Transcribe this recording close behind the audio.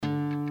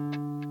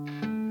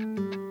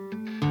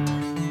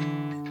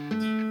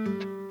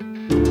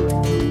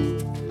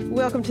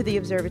Welcome to The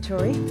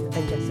Observatory.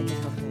 I'm Jessica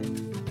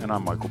Helfand. And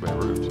I'm Michael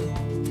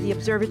Bayreuth. The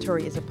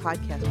Observatory is a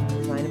podcast from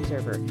Design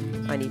Observer.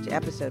 On each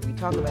episode, we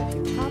talk about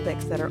a few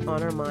topics that are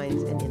on our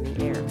minds and in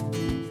the air.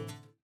 You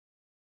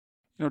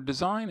know,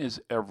 design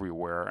is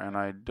everywhere, and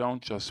I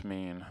don't just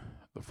mean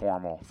the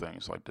formal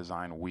things like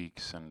design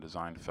weeks and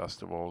design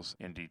festivals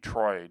in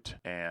Detroit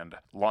and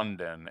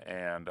London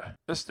and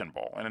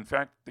Istanbul. And in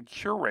fact, the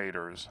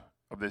curators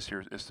of this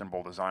year's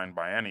Istanbul Design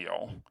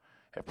Biennial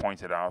have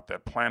pointed out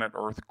that planet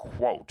Earth,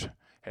 quote,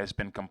 has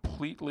been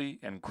completely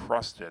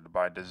encrusted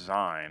by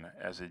design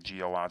as a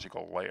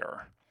geological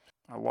layer.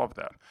 I love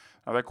that.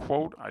 Now that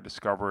quote I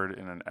discovered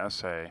in an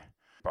essay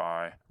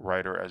by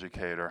writer,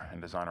 educator,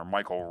 and designer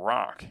Michael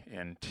Rock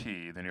in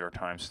T, the New York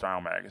Times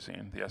Style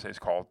magazine. The essay is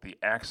called The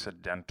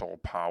Accidental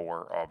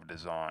Power of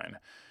Design.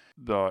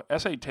 The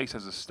essay takes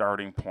as a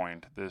starting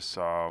point this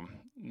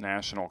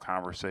national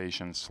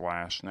conversation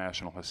 /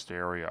 national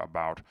hysteria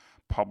about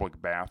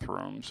public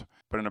bathrooms.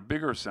 But in a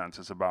bigger sense,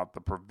 it's about the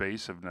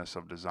pervasiveness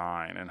of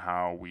design and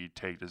how we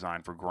take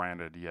design for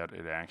granted, yet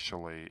it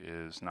actually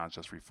is not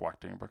just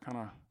reflecting, but kind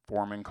of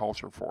forming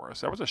culture for us.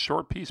 That was a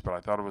short piece, but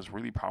I thought it was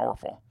really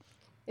powerful.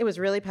 It was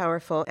really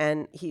powerful,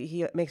 and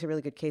he makes a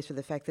really good case for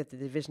the fact that the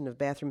division of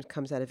bathrooms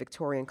comes out of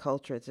Victorian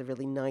culture. It's a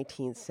really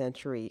 19th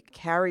century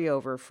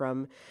carryover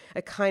from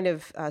a kind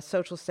of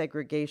social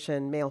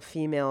segregation,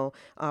 male-female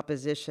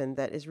opposition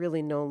that is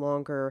really no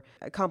longer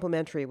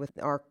complementary with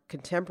our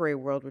contemporary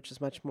world, which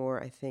is much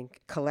more, I think,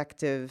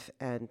 collective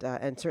and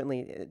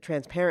certainly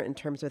transparent in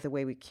terms of the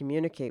way we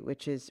communicate,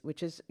 which is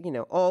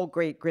all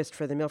great grist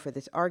for the mill for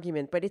this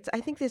argument. But it's, I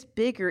think, this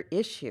bigger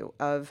issue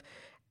of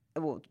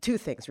two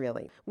things,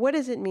 really. What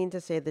does it mean to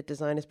say that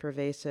design is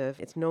pervasive?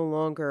 It's no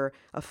longer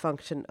a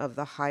function of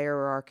the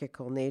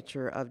hierarchical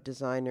nature of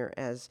designer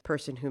as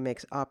person who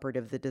makes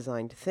operative the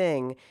designed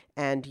thing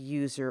and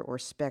user or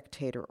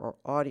spectator or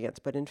audience,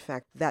 but in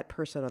fact, that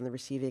person on the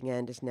receiving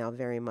end is now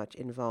very much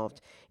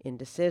involved in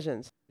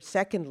decisions.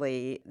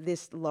 Secondly,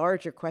 this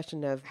larger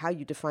question of how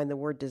you define the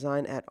word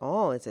design at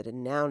all. Is it a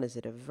noun? Is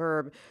it a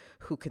verb?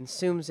 Who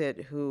consumes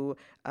it? Who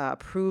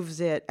approves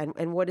it?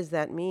 And what does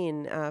that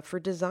mean for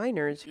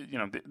designers? You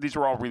know, these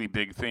are all really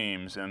big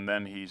themes, and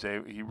then he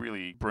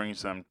really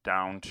brings them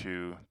down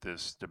to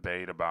this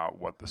debate about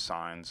what the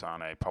signs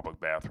on a public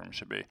bathroom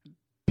should be.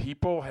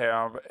 People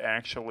have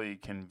actually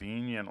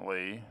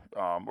conveniently,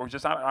 or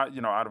just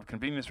out of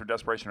convenience or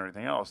desperation or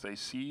anything else, they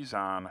seize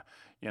on,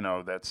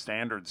 that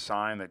standard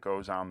sign that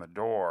goes on the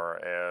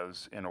door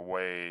as, in a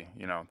way,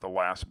 the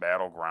last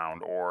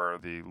battleground or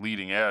the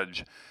leading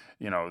edge,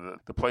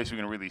 the place you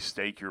can really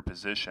stake your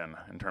position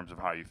in terms of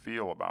how you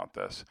feel about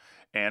this.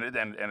 And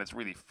it's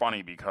really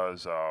funny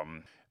because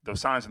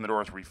those signs on the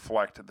doors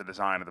reflect the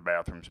design of the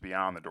bathrooms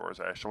beyond the doors,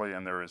 actually,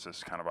 and there is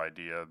this kind of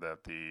idea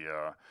that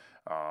the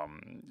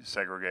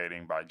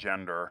segregating by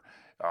gender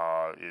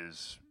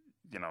is,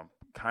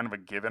 kind of a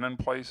given in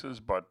places,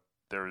 but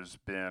there's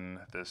been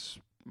this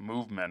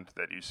movement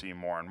that you see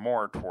more and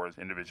more towards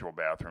individual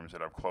bathrooms that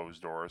have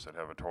closed doors, that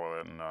have a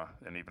toilet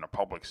and even a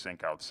public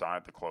sink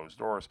outside the closed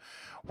doors,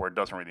 where it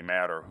doesn't really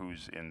matter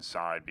who's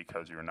inside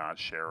because you're not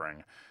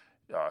sharing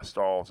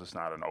stalls. It's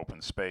not an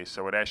open space,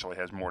 so it actually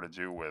has more to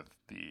do with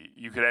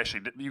you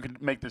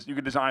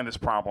could design this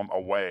problem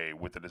away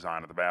with the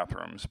design of the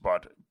bathrooms,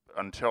 but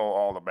until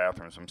all the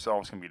bathrooms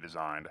themselves can be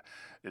designed,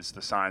 it's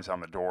the signs on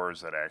the doors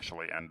that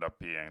actually end up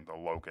being the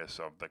locus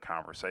of the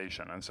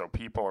conversation. And so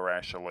people are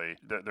actually,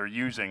 they're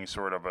using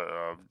sort of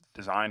a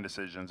design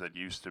decisions that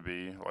used to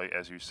be, like,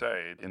 as you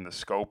say, in the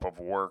scope of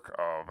work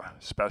of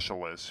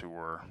specialists who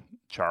were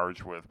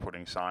charged with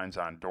putting signs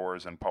on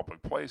doors in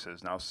public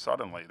places. Now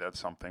suddenly that's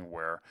something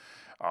where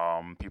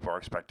people are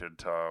expected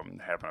to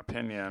have an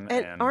opinion.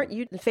 And aren't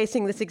you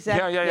facing this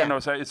exact? Yeah. No,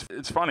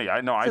 it's funny.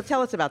 I know. So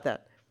tell us about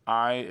that.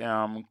 I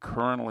am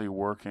currently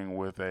working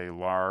with a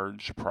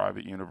large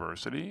private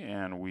university,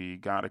 and we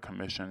got a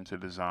commission to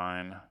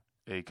design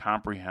a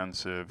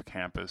comprehensive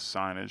campus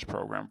signage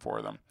program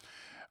for them.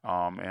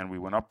 And we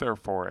went up there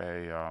for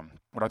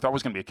what I thought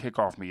was going to be a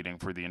kickoff meeting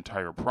for the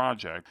entire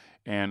project.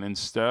 And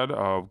instead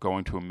of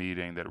going to a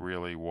meeting that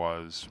really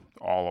was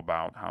all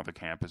about how the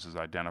campus is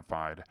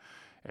identified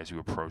as you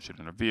approach it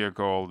in a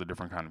vehicle, the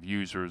different kind of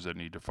users that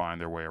need to find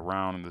their way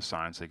around, and the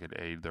signs that could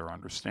aid their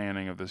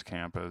understanding of this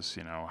campus,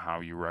 how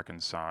you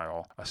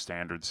reconcile a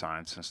standard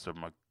sign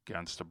system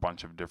against a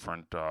bunch of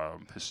different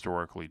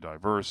historically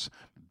diverse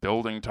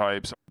building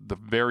types. The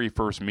very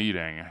first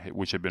meeting,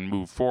 which had been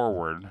moved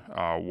forward,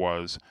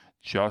 was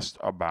just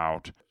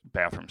about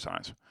bathroom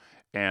signs.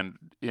 And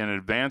in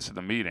advance of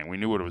the meeting, we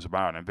knew what it was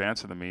about. In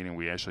advance of the meeting,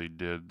 we actually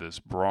did this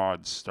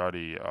broad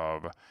study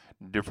of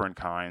different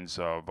kinds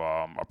of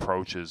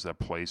approaches that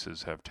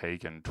places have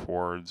taken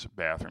towards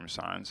bathroom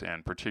signs,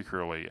 and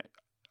particularly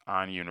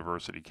on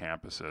university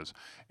campuses,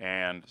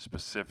 and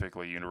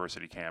specifically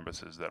university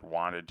campuses that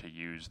wanted to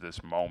use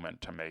this moment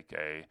to make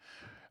a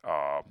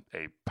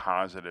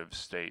positive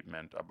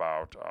statement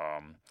about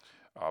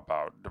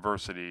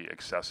diversity,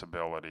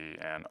 accessibility,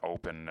 and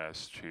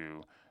openness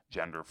to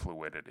gender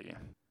fluidity.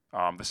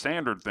 The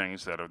standard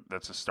things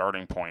that's a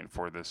starting point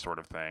for this sort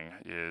of thing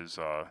is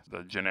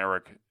the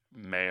generic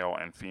male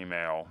and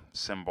female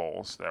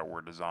symbols that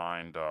were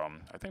designed,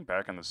 I think,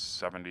 back in the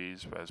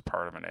 70s as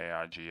part of an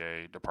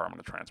AIGA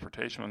Department of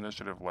Transportation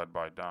initiative led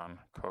by Don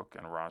Cook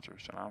and Roger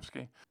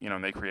Shanofsky.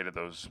 And they created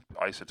those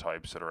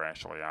isotypes that are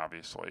actually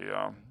obviously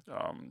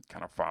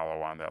kind of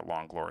follow on that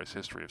long, glorious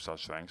history of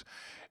such things.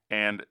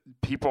 And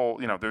people,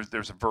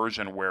 there's a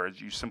version where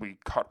you simply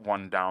cut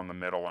one down the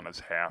middle and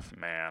it's half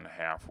man,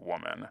 half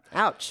woman.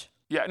 Ouch.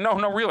 Yeah, no,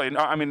 really. No,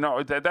 I mean,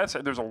 no. There's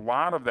a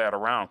lot of that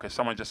around because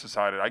someone just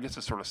decided, I guess,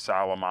 to sort of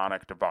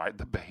Solomonic divide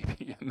the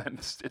baby and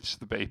then stitch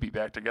the baby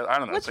back together. I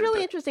don't know. What's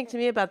really interesting to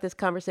me about this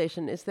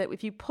conversation is that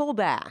if you pull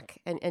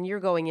back, and you're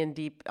going in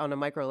deep on a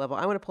micro level,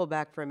 I want to pull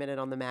back for a minute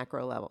on the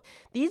macro level.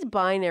 These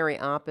binary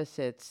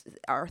opposites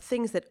are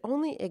things that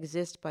only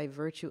exist by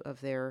virtue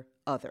of their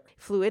other.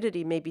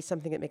 Fluidity may be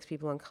something that makes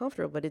people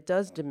uncomfortable, but it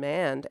does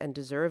demand and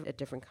deserve a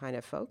different kind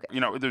of focus.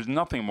 There's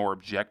nothing more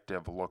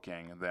objective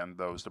looking than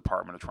those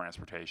Department of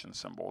Transportation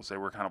symbols. They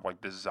were kind of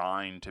like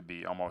designed to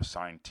be almost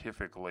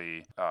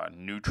scientifically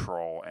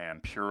neutral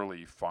and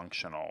purely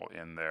functional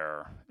in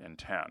their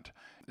intent.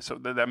 So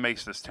that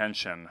makes this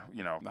tension,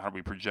 how do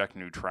we project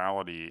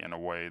neutrality in a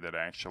way that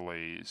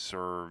actually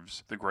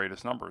serves the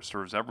greatest number,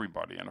 serves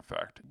everybody in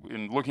effect.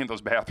 In looking at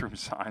those bathroom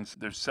signs,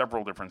 there's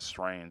several different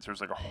strains.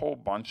 There's like a whole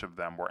bunch of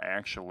them where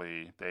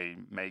actually they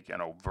make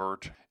an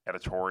overt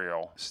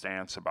editorial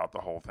stance about the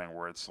whole thing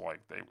where it's like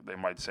they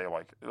might say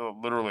like,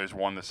 literally there's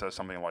one that says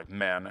something like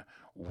men,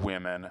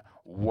 women,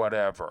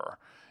 whatever.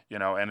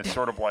 And it's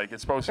sort of like,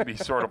 it's supposed to be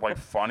sort of like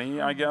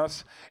funny, I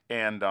guess.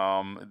 And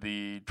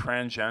the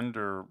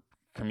transgender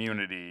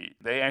community,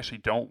 they actually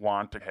don't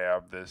want to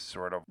have this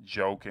sort of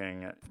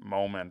joking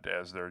moment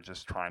as they're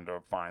just trying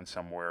to find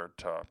somewhere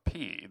to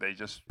pee.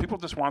 People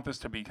just want this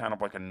to be kind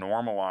of like a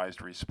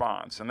normalized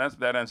response. And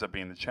that ends up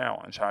being the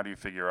challenge. How do you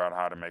figure out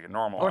how to make it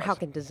normalized? Or how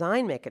can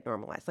design make it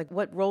normalized? Like,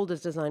 what role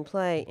does design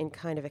play in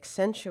kind of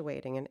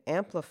accentuating and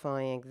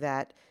amplifying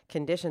that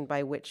condition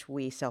by which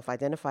we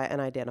self-identify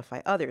and identify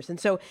others? And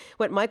so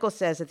what Michael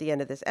says at the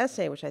end of this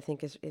essay, which I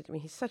think he's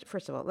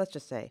first of all, let's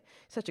just say,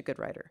 such a good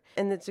writer.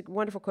 And it's a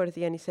wonderful quote at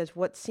the end. He says,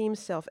 what seems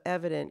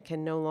self-evident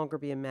can no longer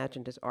be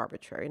imagined as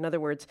arbitrary. In other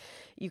words,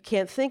 you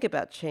can't think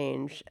about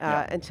change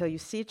until you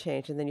see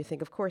change, and then you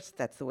think, of course,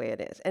 that's the way it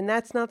is. And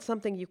that's not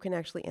something you can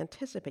actually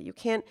anticipate. You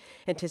can't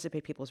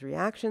anticipate people's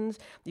reactions.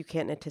 You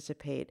can't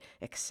anticipate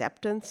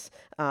acceptance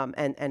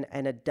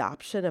and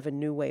adoption of a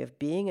new way of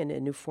being and a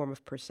new form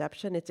of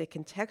perception. It's a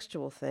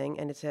contextual thing,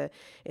 and it's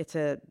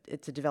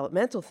a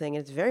developmental thing,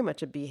 and it's very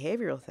much a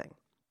behavioral thing.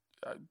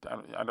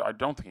 I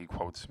don't think he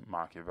quotes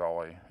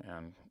Machiavelli,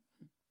 and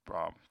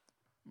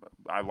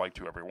I like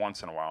to every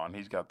once in a while, and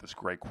he's got this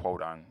great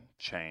quote on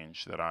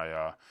change that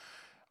I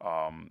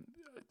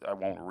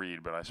won't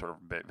read, but I sort of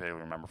vaguely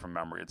remember from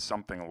memory. It's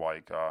something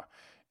like,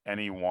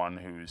 anyone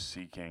who's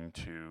seeking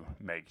to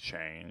make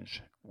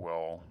change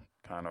will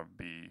kind of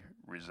be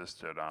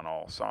resisted on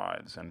all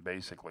sides, and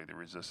basically the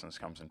resistance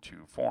comes in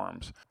two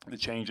forms. The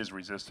change is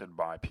resisted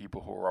by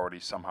people who are already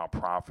somehow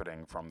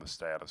profiting from the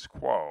status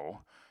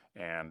quo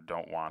and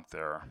don't want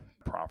their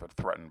profit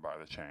threatened by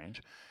the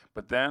change.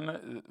 But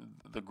then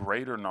the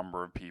greater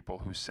number of people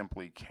who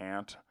simply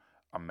can't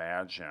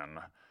imagine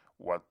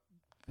what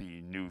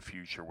the new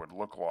future would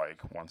look like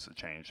once the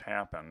change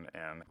happened,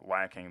 and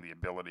lacking the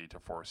ability to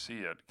foresee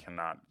it,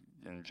 cannot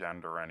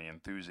engender any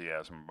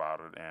enthusiasm about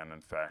it, and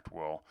in fact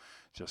will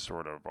just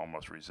sort of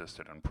almost resist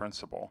it in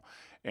principle.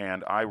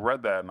 And I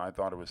read that and I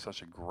thought it was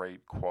such a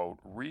great quote,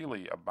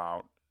 really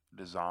about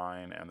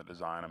design and the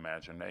design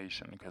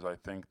imagination, because I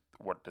think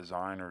what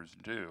designers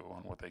do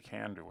and what they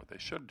can do, what they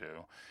should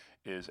do,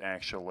 is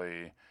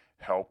actually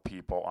help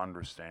people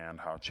understand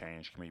how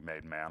change can be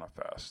made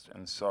manifest.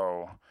 And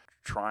so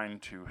trying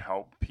to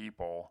help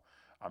people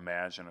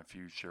imagine a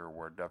future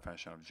where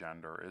definition of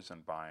gender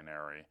isn't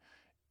binary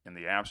in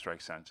the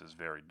abstract sense is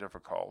very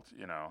difficult.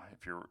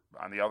 If you're,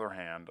 on the other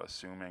hand,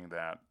 assuming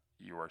that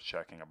you are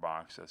checking a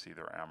box that's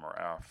either M or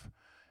F,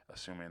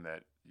 assuming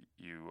that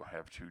you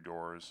have two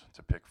doors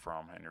to pick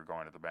from and you're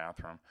going to the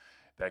bathroom,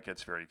 that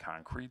gets very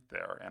concrete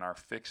there. And our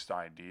fixed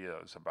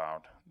ideas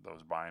about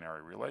those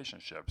binary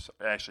relationships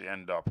actually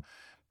end up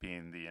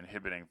being the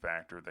inhibiting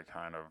factor that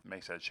kind of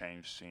makes that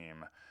change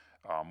seem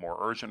more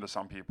urgent to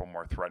some people,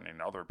 more threatening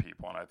to other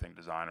people. And I think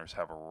designers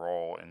have a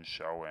role in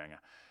showing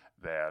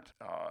that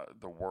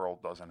the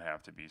world doesn't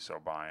have to be so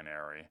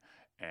binary,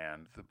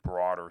 and the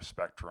broader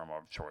spectrum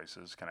of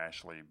choices can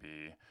actually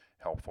be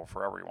helpful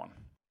for everyone.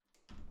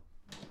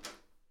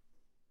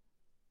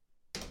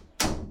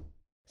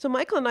 So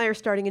Michael and I are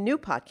starting a new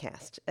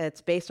podcast.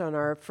 It's based on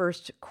our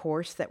first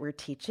course that we're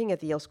teaching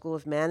at the Yale School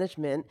of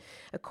Management,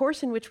 a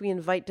course in which we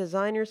invite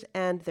designers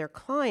and their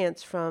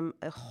clients from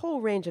a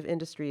whole range of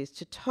industries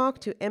to talk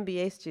to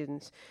MBA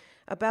students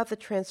about the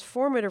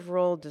transformative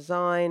role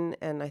design,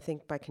 and I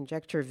think by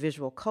conjecture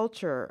visual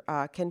culture,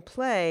 can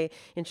play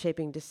in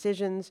shaping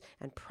decisions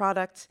and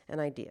products and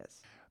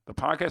ideas.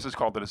 The podcast is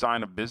called The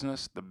Design of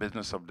Business, The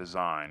Business of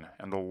Design.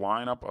 And the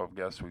lineup of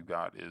guests we've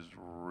got is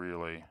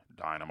really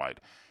dynamite.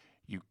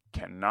 You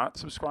cannot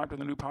subscribe to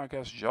the new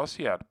podcast just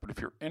yet, but if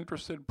you're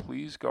interested,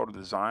 please go to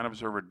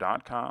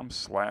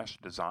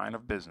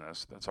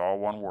designobserver.com/designofbusiness. That's all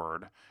one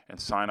word, and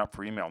sign up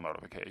for email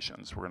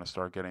notifications. We're going to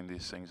start getting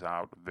these things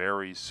out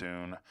very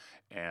soon,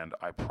 and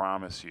I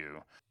promise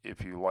you,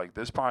 if you like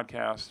this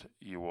podcast,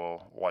 you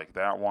will like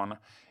that one.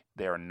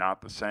 They are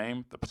not the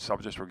same. The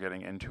subjects we're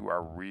getting into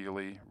are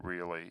really,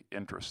 really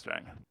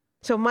interesting.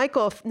 So,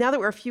 Michael, now that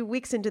we're a few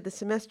weeks into the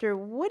semester,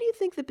 what do you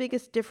think the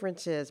biggest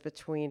difference is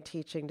between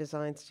teaching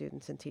design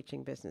students and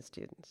teaching business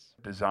students?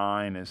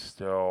 Design is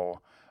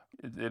still,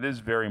 it is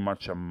very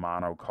much a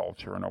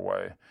monoculture in a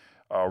way.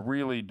 A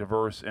really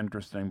diverse,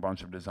 interesting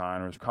bunch of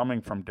designers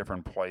coming from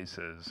different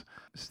places.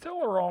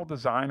 Still are all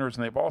designers,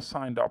 and they've all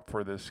signed up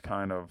for this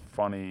kind of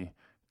funny,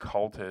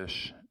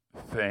 cultish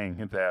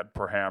thing that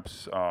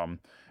perhaps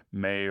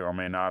may or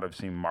may not have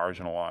seemed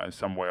marginalized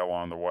some way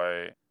along the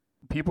way.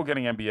 People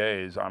getting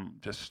MBAs, I'm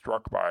just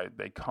struck by,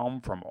 they come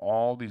from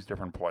all these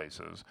different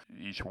places.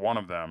 Each one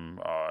of them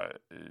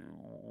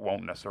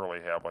won't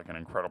necessarily have like an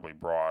incredibly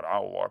broad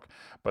outlook,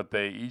 but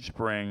they each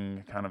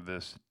bring kind of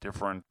this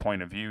different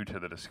point of view to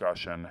the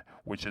discussion,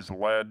 which has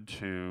led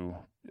to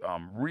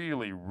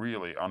really,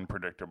 really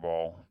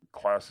unpredictable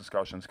class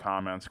discussions,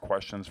 comments,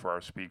 questions for our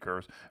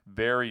speakers,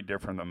 very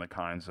different than the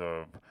kinds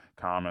of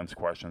comments,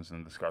 questions,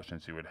 and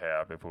discussions you would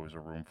have if it was a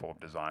room full of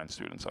design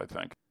students, I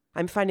think.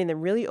 I'm finding them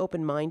really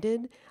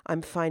open-minded.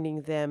 I'm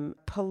finding them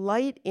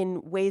polite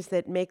in ways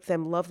that make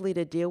them lovely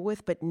to deal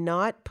with, but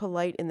not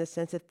polite in the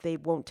sense that they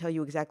won't tell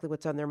you exactly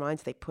what's on their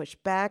minds. They push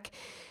back.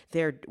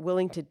 They're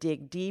willing to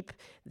dig deep.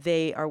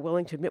 They are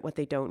willing to admit what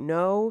they don't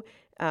know.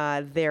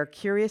 They're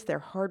curious. They're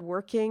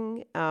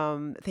hardworking.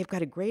 They've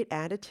got a great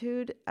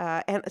attitude.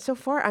 And so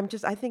far,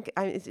 I think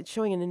it's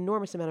showing an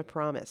enormous amount of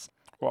promise.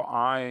 Well,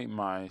 I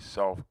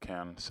myself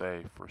can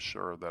say for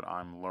sure that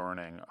I'm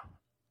learning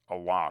a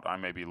lot. I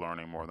may be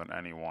learning more than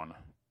anyone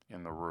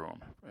in the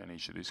room in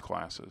each of these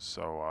classes.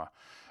 So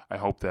I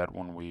hope that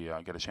when we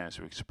get a chance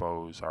to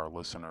expose our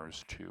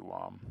listeners to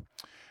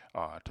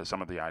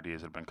some of the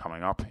ideas that have been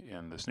coming up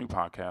in this new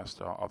podcast,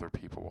 other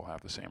people will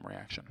have the same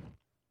reaction.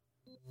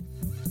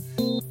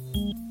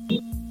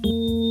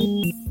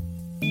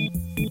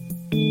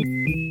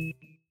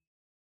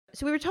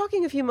 So we were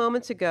talking a few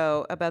moments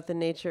ago about the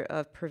nature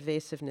of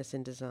pervasiveness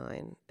in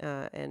design,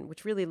 and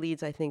which really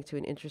leads, I think, to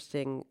an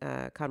interesting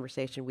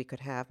conversation we could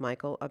have,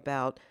 Michael,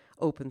 about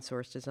open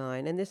source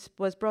design. And this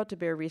was brought to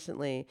bear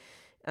recently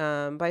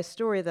by a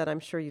story that I'm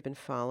sure you've been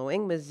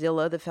following.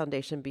 Mozilla, the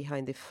foundation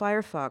behind the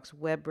Firefox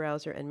web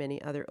browser and many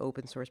other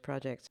open source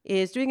projects,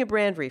 is doing a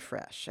brand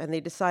refresh, and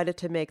they decided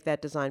to make that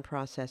design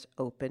process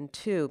open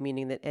too,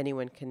 meaning that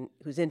anyone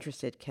who's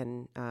interested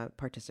can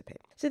participate.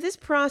 So this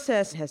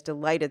process has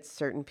delighted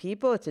certain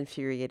people, it's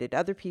infuriated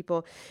other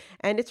people,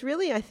 and it's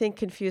really, I think,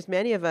 confused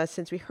many of us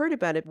since we heard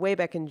about it way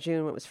back in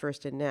June when it was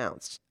first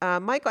announced.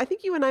 Michael, I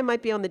think you and I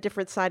might be on the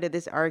different side of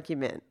this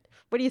argument.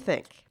 What do you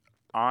think?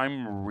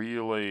 I'm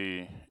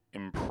really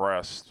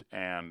impressed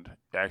and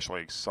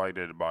actually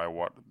excited by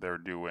what they're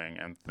doing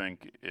and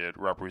think it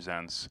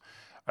represents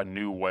a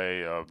new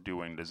way of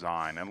doing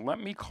design. And let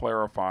me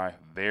clarify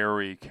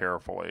very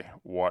carefully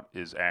what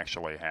is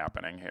actually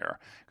happening here,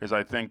 because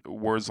I think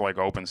words like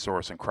open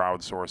source and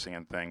crowdsourcing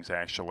and things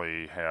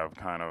actually have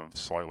kind of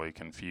slightly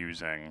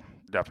confusing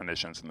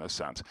definitions in this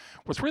sense.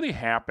 What's really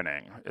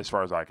happening, as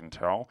far as I can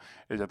tell,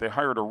 is that they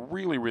hired a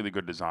really, really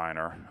good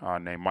designer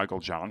named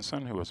Michael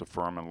Johnson, who has a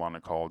firm in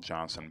London called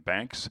Johnson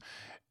Banks,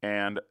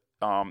 and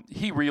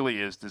he really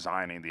is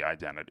designing the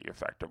identity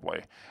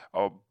effectively.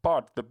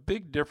 But the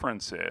big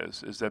difference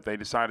is that they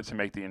decided to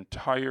make the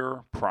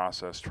entire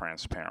process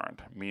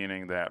transparent,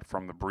 meaning that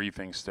from the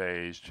briefing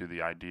stage to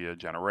the idea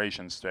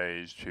generation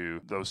stage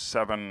to those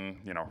 7,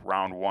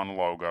 round 1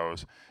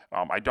 logos,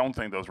 I don't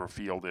think those were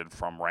fielded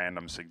from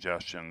random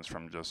suggestions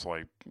from just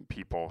like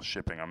people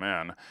shipping them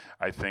in.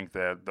 I think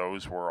that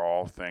those were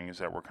all things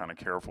that were kind of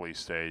carefully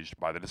staged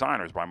by the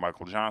designers, by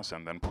Michael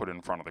Johnson, then put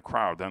in front of the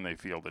crowd. Then they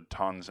fielded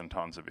tons and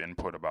tons of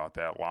input about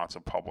that, lots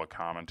of public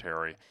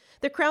commentary.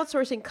 They're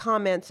crowdsourcing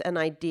comments and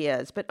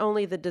ideas, but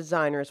only the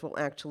designers will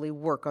actually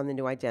work on the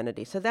new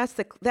identity. So that's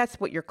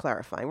what you're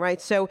clarifying,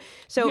 right? So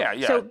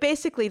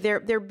basically,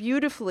 they're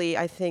beautifully,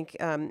 I think,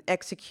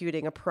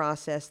 executing a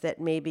process that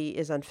maybe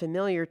is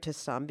unfamiliar to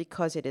some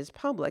because it is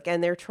public,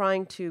 and they're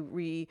trying to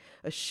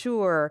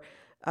reassure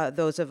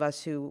those of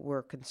us who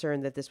were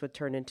concerned that this would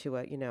turn into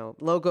a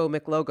logo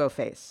McLogo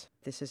face.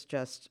 This is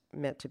just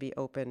meant to be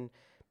open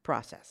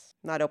process,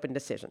 not open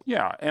decision.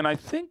 Yeah, and I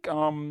think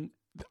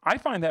I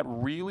find that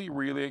really,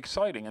 really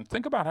exciting. And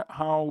think about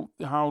how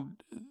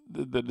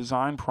the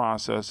design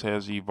process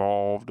has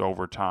evolved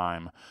over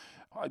time.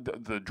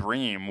 The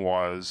dream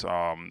was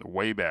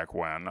way back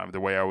when. The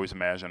way I always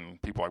imagine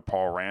people like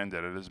Paul Rand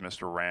did it is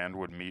Mr. Rand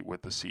would meet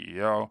with the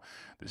CEO.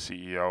 The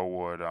CEO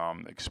would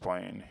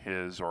explain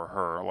his or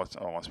her,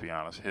 let's be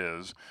honest,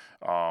 his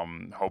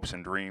hopes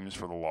and dreams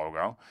for the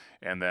logo.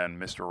 And then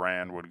Mr.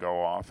 Rand would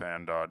go off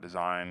and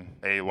design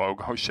a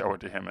logo, show it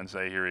to him and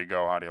say, here you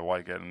go, how do you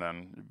like it? And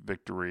then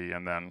victory,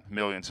 and then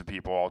millions of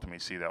people ultimately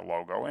see that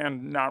logo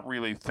and not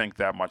really think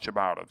that much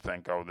about it.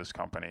 Think, oh, this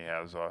company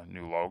has a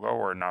new logo,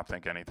 or not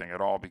think anything at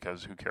all,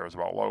 because who cares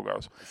about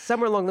logos?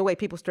 Somewhere along the way,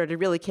 people started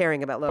really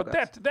caring about logos.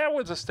 But that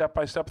was a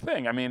step-by-step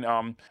thing. I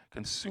mean,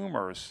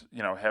 consumers,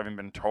 having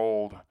been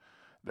told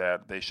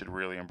that they should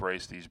really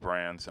embrace these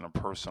brands in a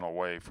personal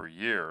way for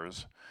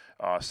years,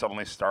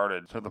 suddenly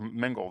started to the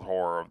mingled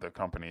horror of the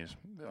companies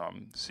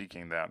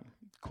seeking that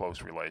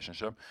close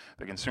relationship.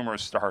 The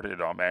consumers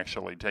started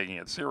actually taking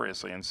it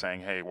seriously and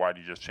saying, hey, why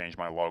did you just change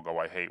my logo?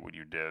 I hate what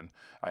you did.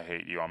 I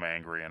hate you. I'm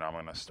angry, and I'm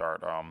going to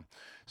start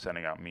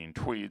sending out mean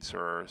tweets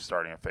or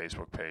starting a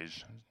Facebook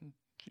page.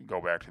 Go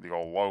back to the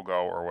old logo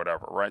or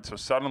whatever, right? So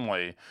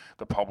suddenly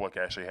the public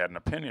actually had an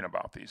opinion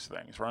about these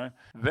things, right?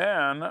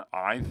 Then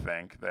I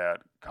think that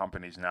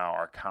companies now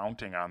are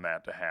counting on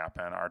that to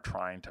happen, are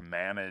trying to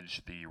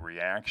manage the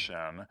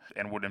reaction,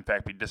 and would in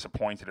fact be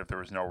disappointed if there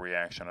was no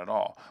reaction at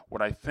all.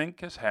 What I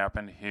think has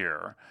happened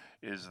here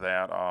is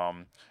that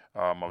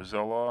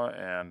Mozilla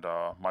and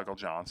Michael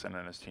Johnson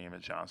and his team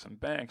at Johnson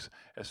Banks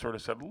has sort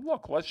of said,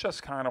 look, let's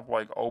just kind of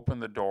like open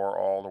the door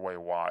all the way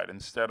wide,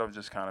 instead of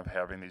just kind of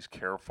having these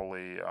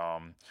carefully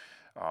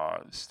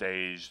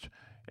staged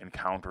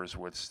encounters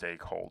with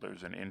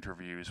stakeholders and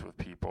interviews with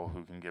people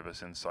who can give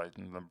us insight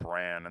into the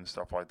brand and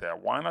stuff like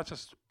that. Why not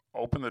just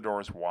open the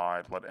doors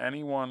wide, let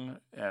anyone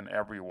and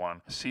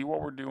everyone see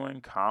what we're doing,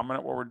 comment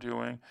at what we're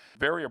doing?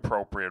 Very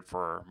appropriate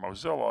for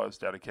Mozilla. It's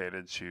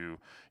dedicated to,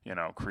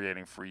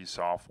 creating free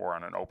software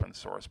on an open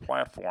source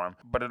platform.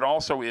 But it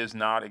also is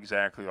not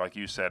exactly, like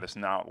you said, it's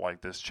not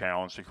like this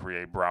challenge to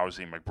create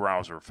Browsy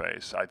McBrowser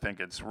face. I think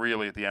it's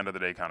really, at the end of the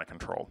day, kind of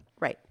controlled.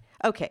 Right.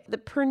 Okay. The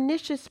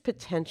pernicious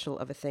potential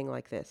of a thing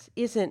like this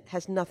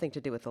has nothing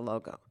to do with the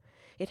logo.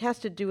 It has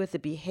to do with the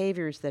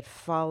behaviors that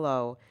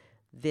follow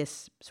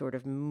this sort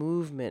of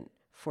movement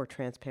for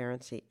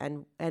transparency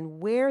and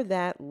where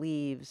that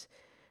leaves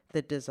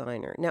the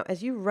designer. Now,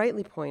 as you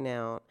rightly point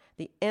out,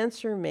 the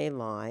answer may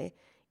lie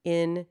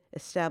in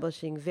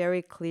establishing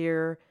very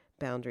clear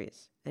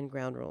boundaries and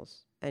ground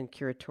rules and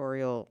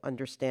curatorial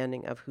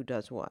understanding of who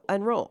does what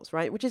and roles,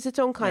 right? Which is its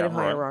own kind of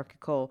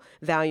hierarchical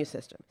value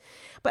system.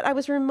 But I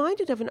was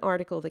reminded of an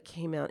article that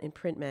came out in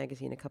Print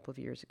Magazine a couple of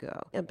years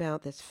ago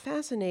about this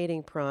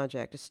fascinating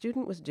project a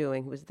student was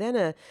doing, who was then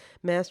a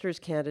master's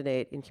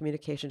candidate in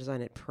communication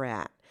design at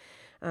Pratt.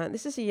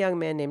 This is a young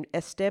man named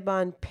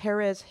Esteban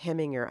Perez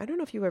Heminger. I don't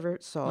know if you ever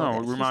saw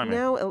this. He's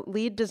now a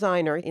lead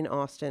designer in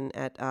Austin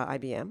at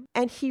IBM.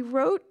 And he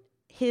wrote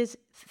his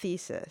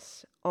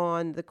thesis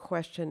on the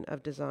question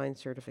of design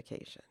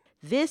certification.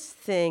 This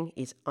thing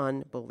is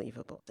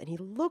unbelievable. And he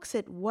looks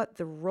at what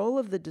the role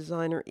of the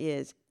designer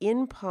is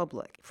in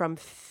public, from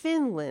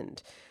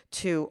Finland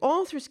to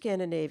all through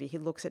Scandinavia. He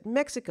looks at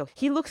Mexico.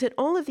 He looks at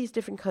all of these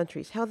different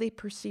countries, how they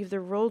perceive the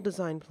role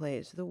design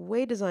plays, the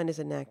way design is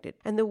enacted,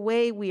 and the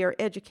way we are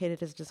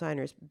educated as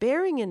designers,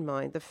 bearing in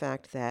mind the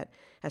fact that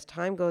as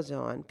time goes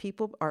on,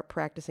 people are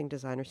practicing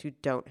designers who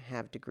don't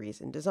have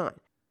degrees in design.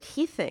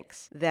 He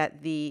thinks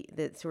that the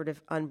sort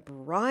of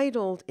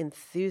unbridled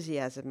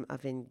enthusiasm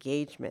of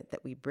engagement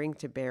that we bring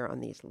to bear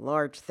on these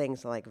large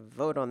things like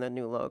vote on the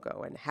new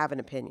logo and have an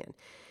opinion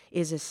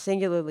is a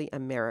singularly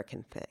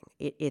American thing.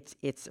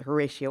 It's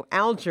Horatio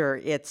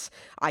Alger. It's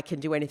I can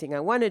do anything I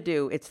want to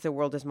do. It's the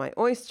world is my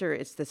oyster.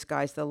 It's the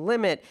sky's the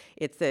limit.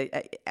 It's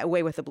the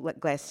away with the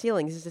glass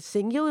ceiling. This is a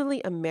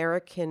singularly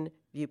American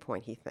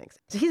viewpoint, he thinks.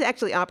 So he's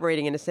actually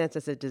operating in a sense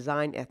as a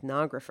design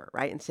ethnographer,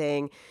 right? And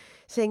saying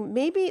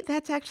maybe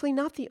that's actually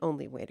not the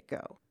only way to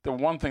go. The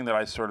one thing that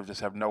I sort of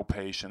just have no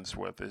patience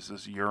with is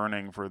this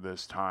yearning for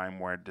this time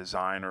where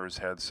designers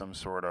had some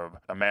sort of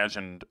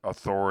imagined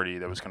authority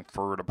that was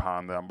conferred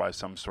upon them by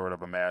some sort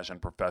of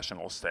imagined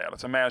professional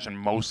status. Imagined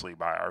mostly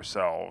by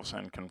ourselves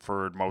and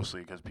conferred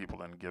mostly because people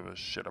didn't give a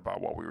shit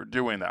about what we were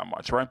doing that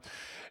much, right?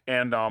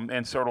 And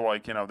sort of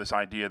like, this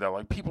idea that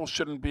like people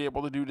shouldn't be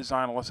able to do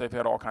design unless they've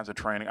had all kinds of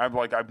training.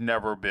 I've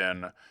never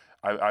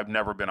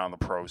been on the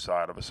pro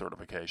side of a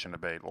certification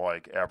debate,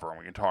 like, ever, and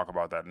we can talk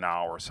about that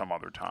now or some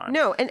other time.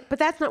 No, but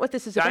that's not what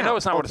this is about. I know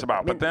it's not what it's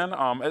about, but then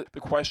the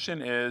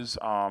question is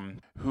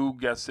who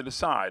gets to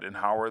decide, and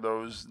how are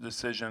those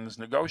decisions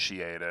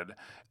negotiated,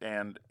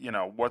 and,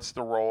 what's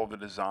the role of the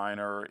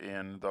designer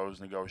in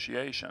those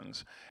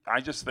negotiations?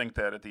 I just think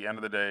that at the end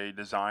of the day,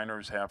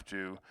 designers have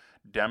to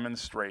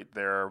demonstrate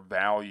their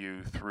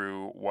value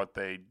through what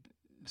they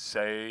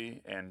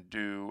say and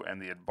do, and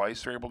the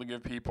advice they're able to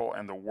give people,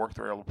 and the work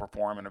they're able to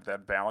perform. And if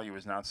that value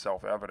is not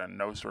self-evident,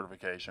 no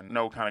certification,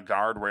 no kind of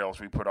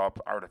guardrails we put up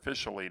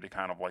artificially to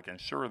kind of like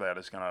ensure that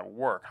is going to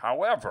work.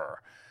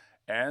 However,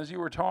 as you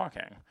were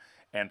talking,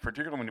 And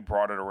particularly when he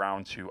brought it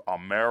around to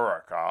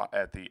America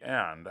at the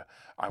end,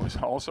 I was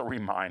also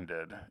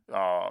reminded,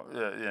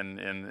 in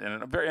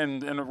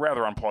a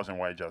rather unpleasant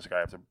way, Jessica,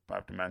 I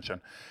have to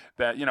mention,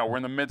 that we're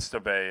in the midst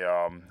of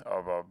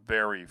a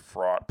very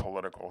fraught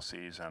political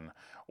season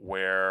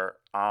where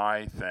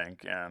I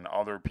think, and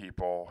other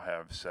people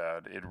have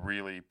said, it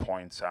really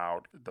points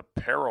out the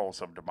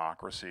perils of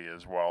democracy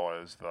as well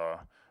as the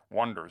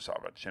wonders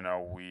of it.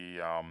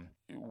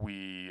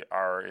 We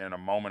are in a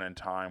moment in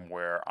time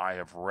where I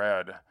have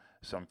read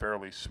some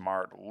fairly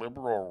smart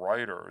liberal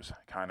writers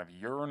kind of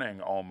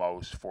yearning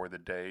almost for the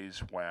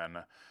days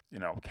when,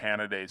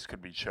 candidates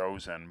could be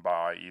chosen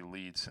by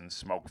elites in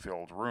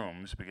smoke-filled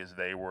rooms because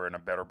they were in a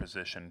better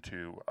position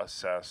to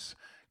assess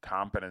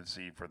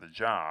competency for the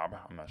job.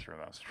 I'm not sure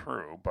that's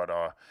true, but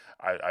I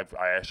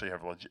actually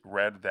have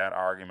read that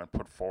argument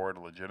put forward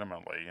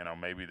legitimately.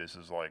 Maybe this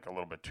is like a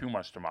little bit too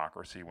much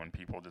democracy when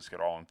people just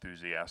get all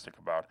enthusiastic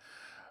about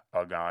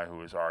a guy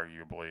who is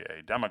arguably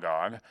a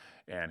demagogue,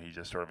 and he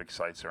just sort of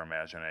excites their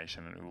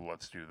imagination, and ooh,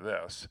 let's do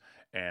this.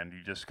 And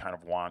you just kind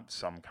of want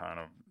some kind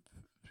of,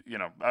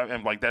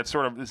 and like that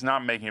sort of is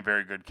not making a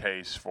very good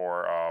case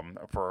for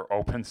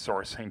open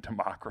sourcing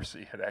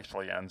democracy. It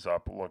actually ends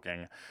up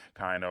looking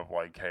kind of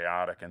like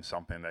chaotic and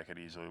something that could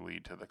easily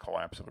lead to the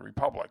collapse of the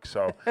republic.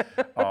 So,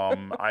 so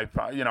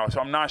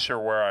I'm not sure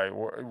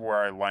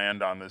where I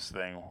land on this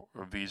thing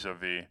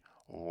vis-a-vis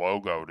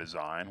logo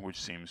design,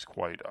 which seems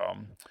quite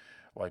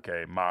like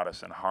a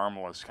modest and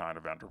harmless kind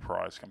of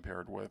enterprise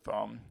compared with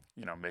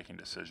making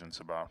decisions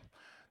about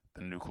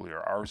the nuclear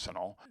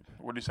arsenal.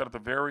 What he said at the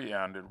very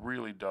end, it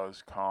really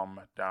does come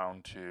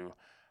down to,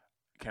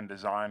 can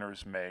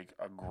designers make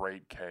a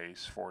great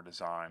case for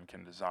design?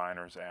 Can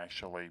designers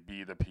actually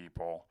be the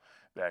people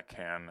that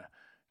can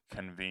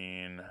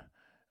convene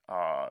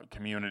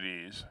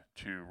communities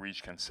to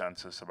reach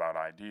consensus about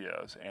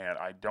ideas? And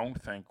I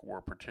don't think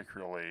we're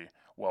particularly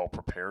well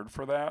prepared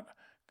for that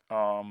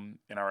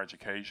in our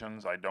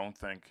educations. I don't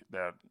think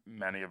that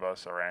many of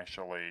us are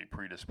actually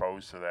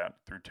predisposed to that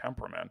through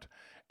temperament.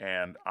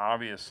 And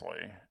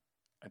obviously,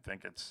 I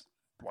think it's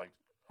like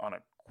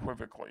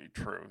unequivocally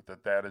true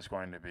that is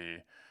going to be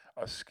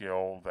a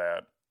skill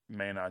that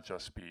may not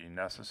just be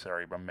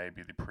necessary, but may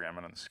be the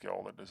preeminent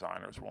skill that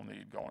designers will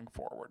need going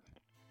forward.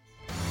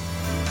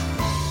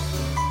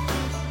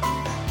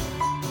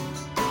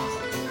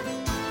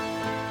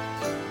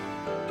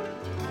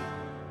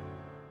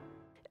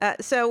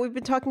 So we've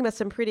been talking about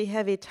some pretty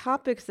heavy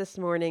topics this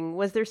morning.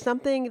 Was there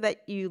something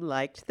that you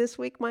liked this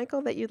week,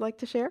 Michael, that you'd like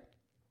to share?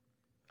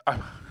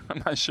 I'm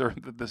not sure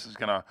that this is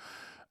going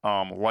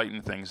to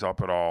lighten things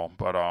up at all,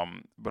 but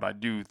I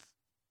do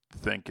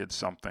think it's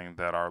something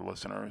that our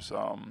listeners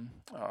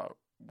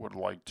would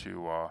like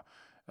to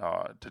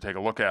take a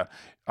look at.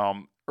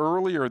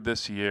 Earlier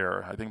this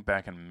year, I think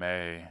back in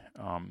May,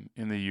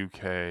 in the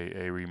UK,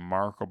 a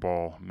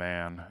remarkable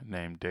man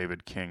named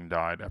David King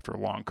died after a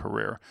long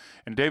career.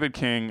 And David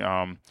King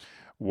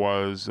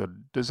was a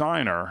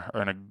designer,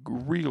 and a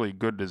really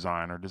good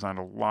designer, designed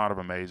a lot of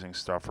amazing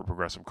stuff for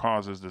progressive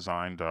causes,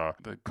 designed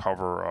the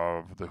cover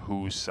of the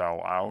Who's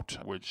Sell Out,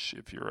 which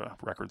if you're a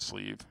record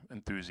sleeve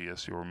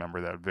enthusiast, you'll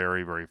remember that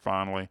very, very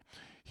fondly.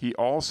 He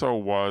also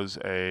was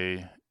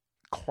a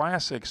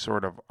classic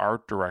sort of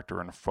art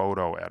director and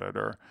photo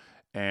editor,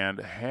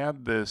 and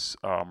had this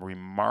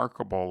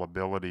remarkable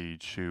ability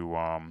to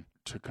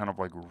kind of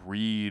like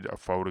read a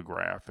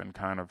photograph and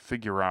kind of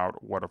figure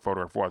out what a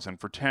photograph was. And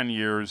for 10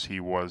 years, he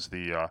was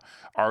the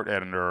art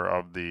editor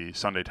of the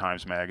Sunday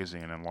Times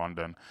magazine in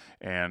London,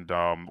 and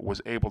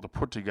was able to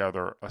put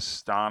together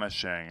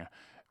astonishing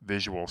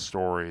visual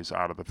stories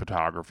out of the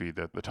photography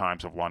that the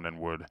Times of London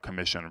would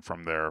commission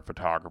from their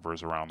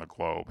photographers around the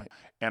globe.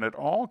 And it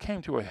all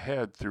came to a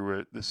head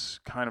through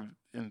this kind of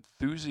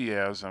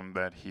enthusiasm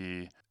that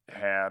he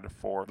had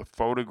for the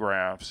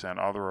photographs and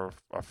other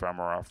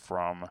ephemera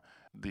from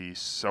the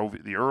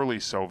early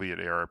Soviet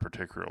era,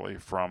 particularly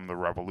from the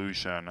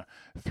revolution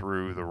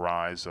through the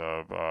rise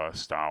of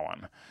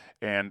Stalin.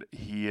 And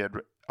he had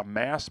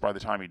amassed, by the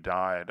time he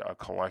died, a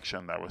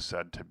collection that was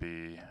said to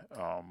be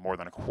more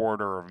than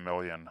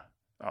 250,000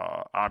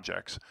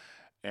 objects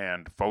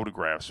and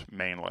photographs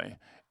mainly.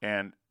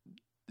 And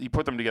he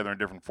put them together in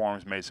different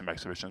forms, made some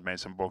exhibitions, made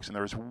some books. And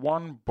there's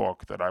one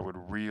book that I would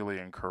really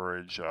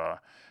encourage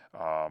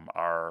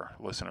our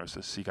listeners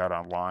to seek out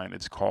online.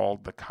 It's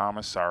called The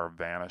Commissar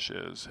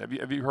Vanishes. Have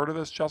you heard of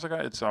this,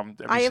 Jessica?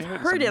 I have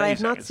heard it. I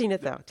have not seen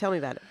it though. Tell me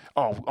about it.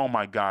 Oh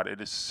my God! It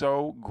is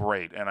so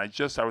great. And I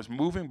was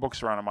moving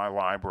books around in my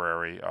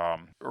library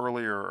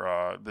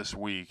earlier this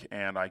week,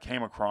 and I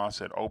came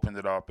across it, opened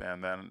it up,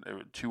 and then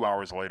 2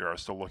 hours later, I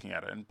was still looking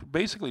at it. And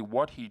basically,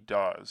 what he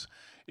does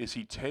is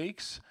he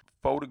takes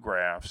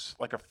photographs,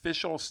 like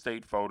official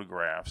state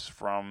photographs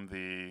from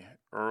the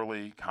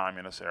early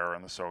communist era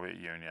in the Soviet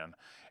Union,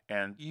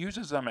 and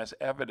uses them as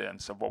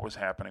evidence of what was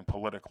happening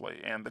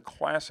politically. And the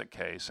classic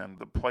case, and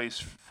the place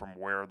from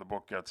where the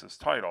book gets its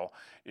title,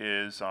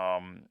 is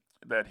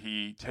that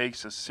he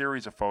takes a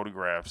series of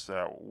photographs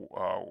that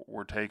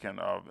were taken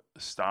of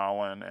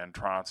Stalin and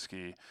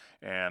Trotsky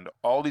and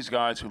all these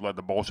guys who led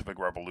the Bolshevik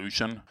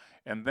Revolution.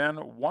 And then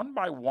one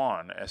by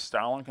one, as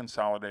Stalin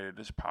consolidated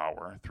his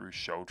power through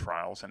show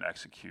trials and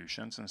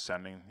executions and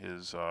sending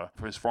his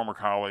former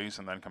colleagues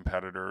and then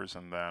competitors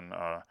and then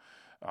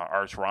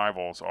arch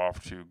rivals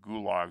off to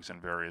gulags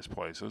in various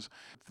places,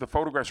 the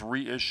photographs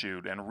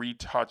reissued and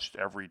retouched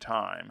every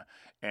time.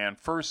 And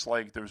first,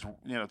 like, there's,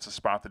 it's a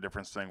spot the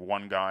difference thing.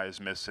 One guy is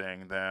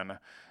missing, then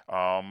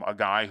a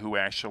guy who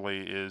actually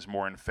is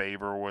more in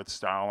favor with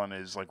Stalin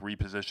is like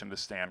repositioned to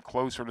stand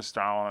closer to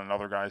Stalin,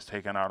 another guy is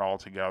taken out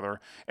altogether.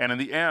 And in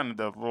the end,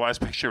 the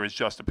last picture is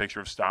just a picture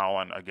of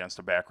Stalin against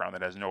a background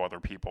that has no other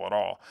people at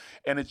all.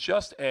 And it's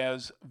just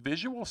as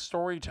visual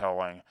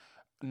storytelling,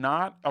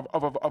 not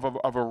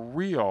of a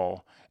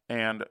real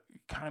and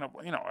kind of,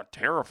 a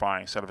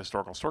terrifying set of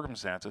historical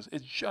circumstances.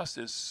 It just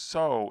is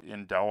so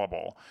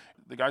indelible.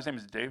 The guy's name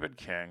is David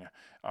King,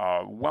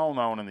 well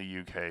known in the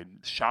UK,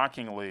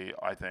 shockingly,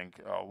 I think,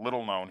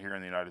 little known here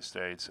in the United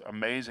States.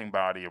 Amazing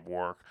body of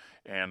work,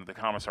 and The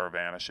Commissar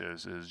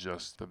Vanishes is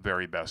just the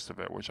very best of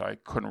it, which I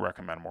couldn't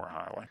recommend more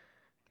highly.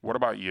 What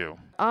about you?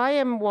 I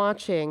am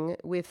watching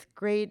with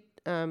great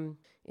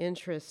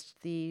interest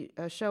the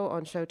show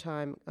on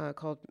Showtime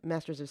called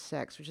Masters of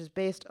Sex, which is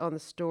based on the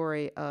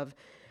story of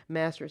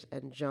Masters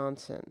and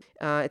Johnson.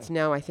 It's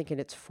now, I think, in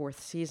its 4th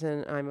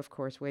season. I'm, of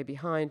course, way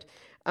behind.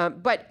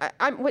 But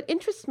what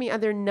interests me,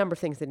 there are a number of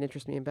things that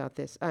interest me about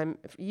this.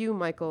 You,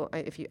 Michael,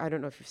 I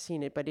don't know if you've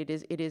seen it, but it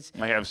is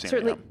I have seen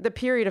certainly it, yeah. The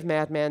period of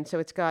Mad Men. So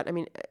it's got,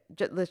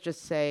 let's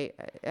just say,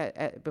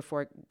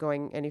 before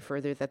going any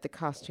further, that the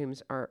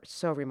costumes are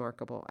so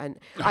remarkable. And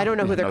I don't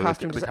know who their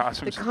costumes are. The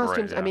costumes are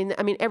great, yeah.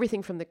 I mean,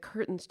 everything from the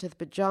curtains to the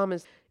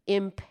pajamas,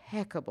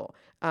 impeccable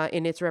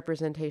in its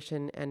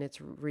representation and its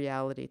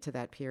reality to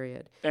that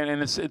period.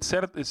 And it's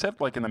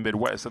set like in the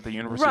Midwest at the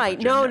University of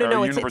Virginia.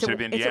 No. University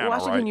of Indiana, it's at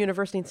Washington right?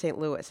 University in St.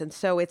 Louis, and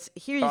so it's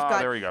here. You've got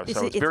there you go.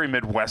 So it's very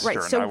Midwestern.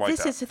 Right. So I like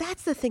that. So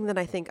that's the thing that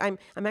I think I'm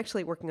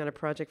actually working on a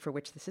project for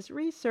which this is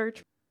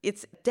research.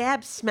 It's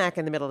dab smack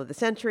in the middle of the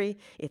century.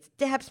 It's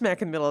dab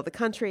smack in the middle of the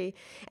country.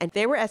 And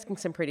they were asking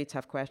some pretty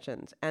tough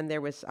questions. And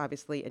there was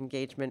obviously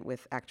engagement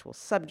with actual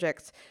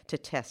subjects to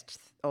test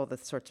all the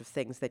sorts of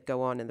things that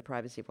go on in the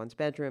privacy of one's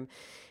bedroom.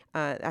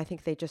 I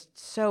think they just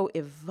so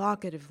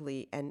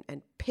evocatively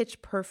and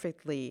pitch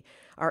perfectly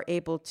are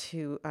able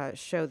to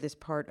show this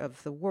part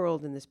of the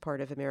world and this part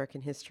of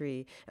American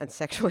history and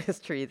sexual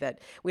history that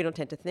we don't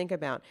tend to think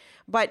about.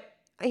 But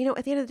at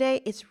the end of the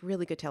day, it's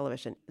really good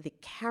television. The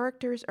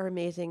characters are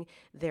amazing.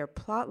 Their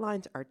plot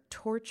lines are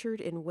tortured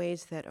in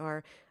ways that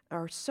are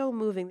so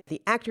moving.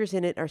 The actors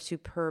in it are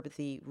superb.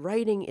 The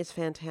writing is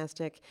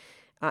fantastic.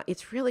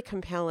 It's really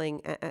compelling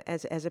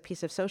as a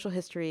piece of social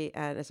history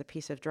and as a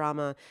piece of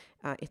drama.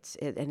 It's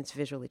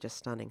visually just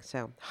stunning.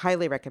 So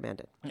highly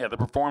recommend it. Yeah, the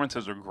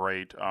performances are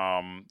great.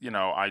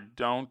 I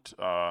don't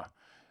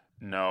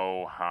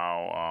know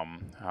how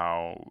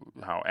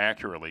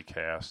accurately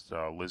cast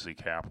Lizzie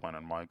Kaplan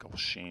and Michael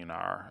Sheen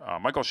are.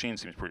 Michael Sheen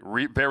seems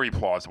very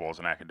plausible as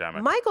an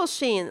academic. Michael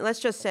Sheen,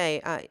 let's just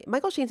say,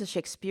 Michael Sheen's a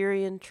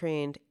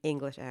Shakespearean-trained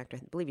English actor.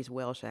 I believe he's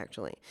Welsh,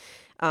 actually.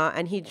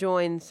 And he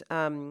joins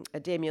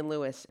Damian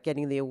Lewis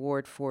getting the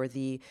award for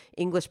the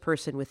English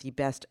person with the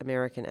best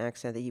American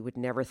accent that you would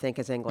never think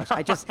is English.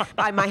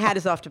 My hat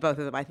is off to both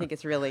of them. I think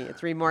it's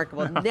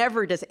remarkable.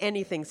 Never does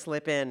anything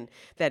slip in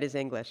that is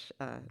English.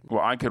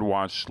 Well, I could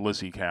watch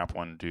Lizzie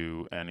Kaplan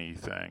do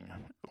anything,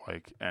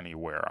 like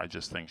anywhere. I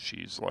just think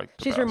she's like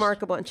the She's best.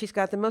 Remarkable, and she's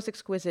got the most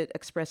exquisite,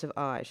 expressive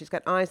eyes. She's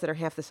got eyes that are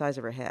half the size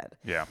of her head.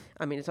 Yeah.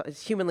 I mean,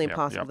 it's humanly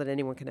impossible that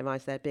anyone can have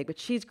eyes that big. But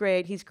she's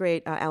great. He's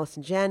great.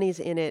 Allison Janney's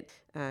in it.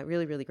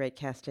 Really, really great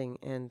casting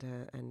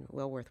and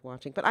well worth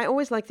watching. But I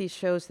always like these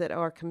shows that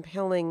are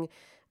compelling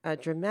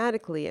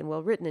dramatically and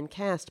well written and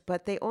cast,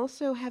 but they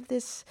also have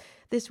this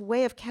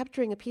way of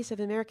capturing a piece of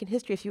American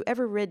history. If you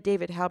ever read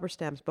David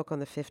Halberstam's book on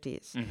the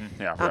 50s,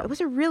 it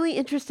was a really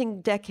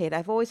interesting decade.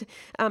 I've always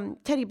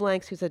Teddy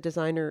Blanks, who's a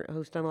designer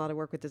who's done a lot of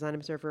work with Design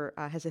Observer,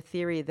 has a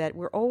theory that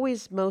we're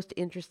always most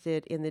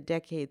interested in the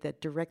decade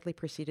that directly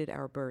preceded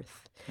our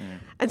birth.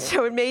 And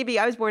so it may be,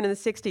 I was born in the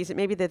 60s, it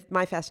may be that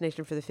my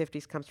fascination for the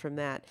 50s comes from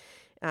that.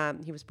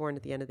 He was born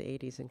at the end of the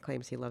 80s and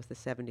claims he loves the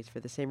 70s for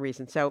the same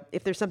reason. So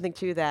if there's something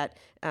to that,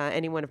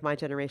 anyone of my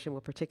generation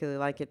will particularly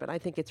like it. But I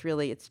think it's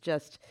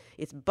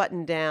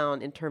buttoned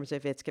down in terms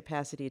of its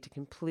capacity to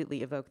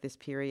completely evoke this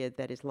period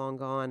that is long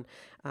gone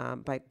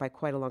by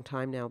quite a long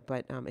time now.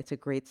 But it's a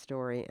great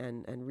story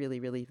and really,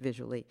 really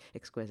visually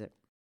exquisite.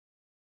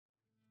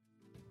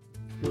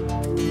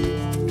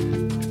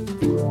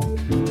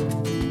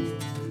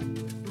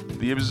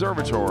 The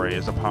Observatory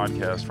is a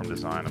podcast from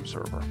Design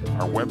Observer.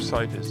 Our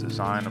website is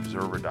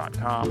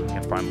designobserver.com. You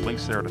can find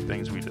links there to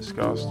things we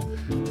discussed,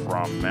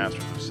 from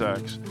Masters of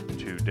Sex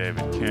to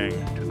David King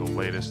to the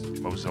latest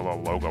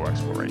Mozilla logo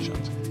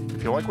explorations.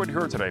 If you like what you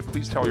heard today,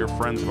 please tell your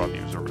friends about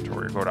the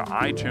Observatory. Go to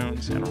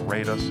iTunes and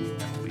rate us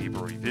and leave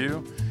a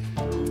review.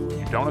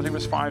 You don't have to give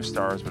us 5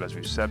 stars, but as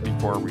we've said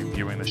before,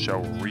 reviewing the show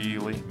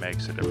really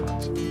makes a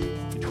difference.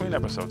 Between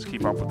episodes,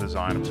 keep up with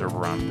Design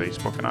Observer on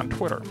Facebook and on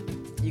Twitter.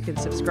 You can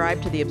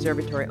subscribe to The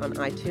Observatory on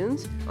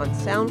iTunes, on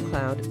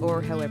SoundCloud,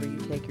 or however you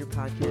take your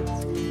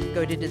podcasts.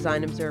 Go to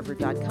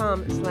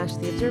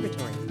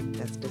designobserver.com/theobservatory.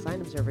 That's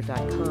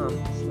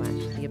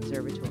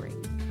designobserver.com/theobservatory.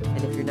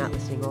 And if you're not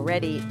listening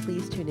already,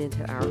 please tune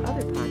into our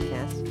other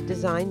podcast,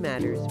 Design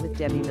Matters with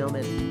Debbie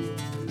Millman.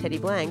 Teddy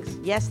Blanks,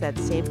 yes, that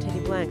same Teddy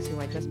Blanks who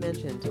I just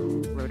mentioned,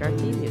 wrote our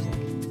theme music.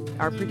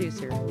 Our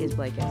producer is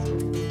Blake Esther.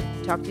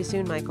 Talk to you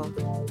soon, Michael.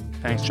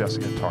 Thanks,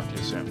 Jessica. Talk to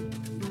you soon.